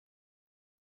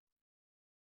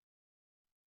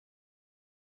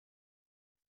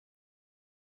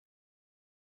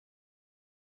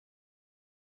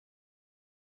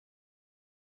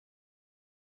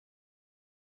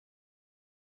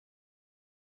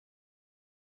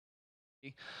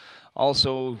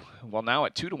Also, well, now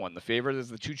at 2-1, the favorite is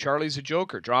the 2 Charlie's a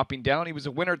Joker. Dropping down, he was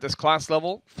a winner at this class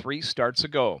level 3 starts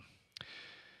ago.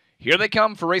 Here they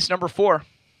come for race number 4.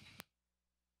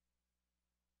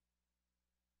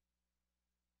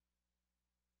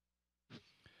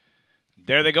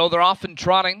 There they go. They're off and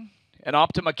trotting. And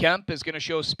Optima Kemp is going to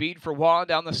show speed for Wah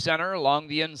down the center. Along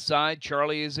the inside,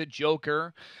 Charlie is a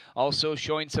Joker. Also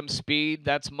showing some speed,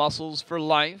 that's Muscles for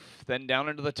Life. Then down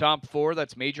into the top 4,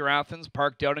 that's Major Athens,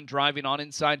 parked out and driving on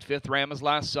inside 5th, Rama's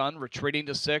Last Son. Retreating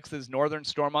to 6th is Northern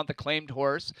Stormont, the claimed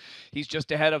horse. He's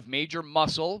just ahead of Major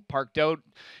Muscle. Parked out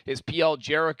is PL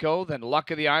Jericho. Then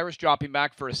Luck of the Irish dropping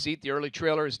back for a seat. The early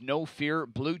trailer is No Fear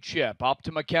Blue Chip.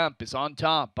 Optima Kemp is on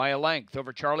top by a length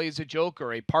over Charlie is a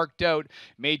Joker. A parked out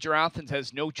Major Athens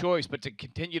has no choice but to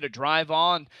continue to drive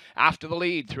on after the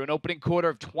lead through an opening quarter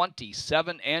of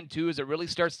 27-2 as it really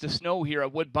starts to snow here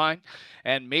at Woodbine.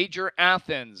 And Major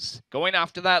Athens going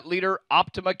after that leader,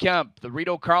 Optima Kemp. The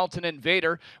Rito Carlton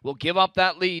Invader will give up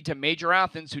that lead to Major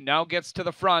Athens, who now gets to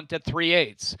the front at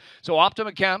 3/8. So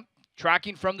Optima Kemp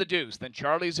tracking from the deuce. Then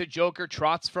Charlie's a Joker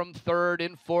trots from 3rd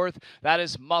and 4th. That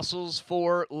is Muscles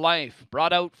for Life.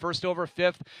 Brought out first over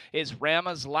 5th is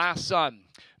Rama's Last Son.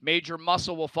 Major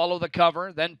Muscle will follow the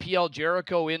cover. Then PL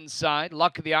Jericho inside.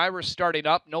 Luck of the Irish starting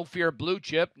up. No Fear Blue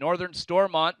Chip. Northern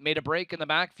Stormont made a break in the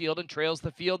backfield and trails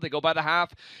the field. They go by the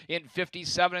half in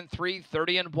 57-3,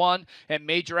 30-1. And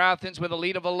Major Athens with a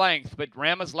lead of a length. But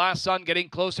Rama's Last Son getting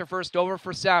closer first over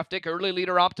for Saftik. Early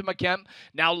leader Optima Kemp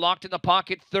now locked in the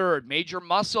pocket 3rd. Major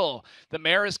Muscle. The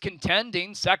mare is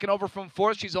contending. 2nd over from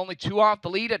 4th. She's only 2 off the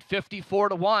lead at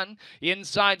 54-1.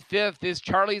 Inside 5th is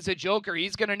Charlie's a Joker.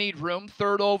 He's going to need room.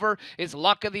 3rd over is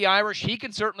Luck of the Irish. He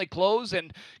can certainly close,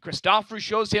 and Christopher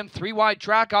shows him 3 wide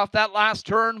track off that last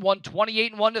turn.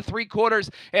 128 and 1 3/4,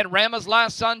 and Rama's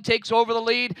Last Son takes over the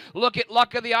lead. Look at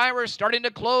Luck of the Irish starting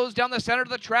to close down the center of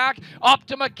the track.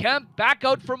 Optima Kemp back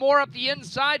out for more up the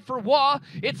inside for Wah.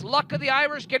 It's Luck of the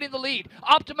Irish getting the lead.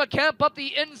 Optima Kemp up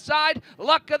the inside.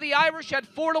 Luck of the Irish at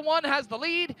 4-1 has the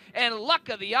lead, and Luck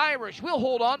of the Irish will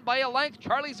hold on by a length.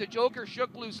 Charlie's a Joker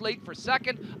shook loose late for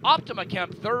 2nd. Optima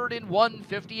Kemp 3rd in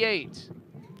 1:58.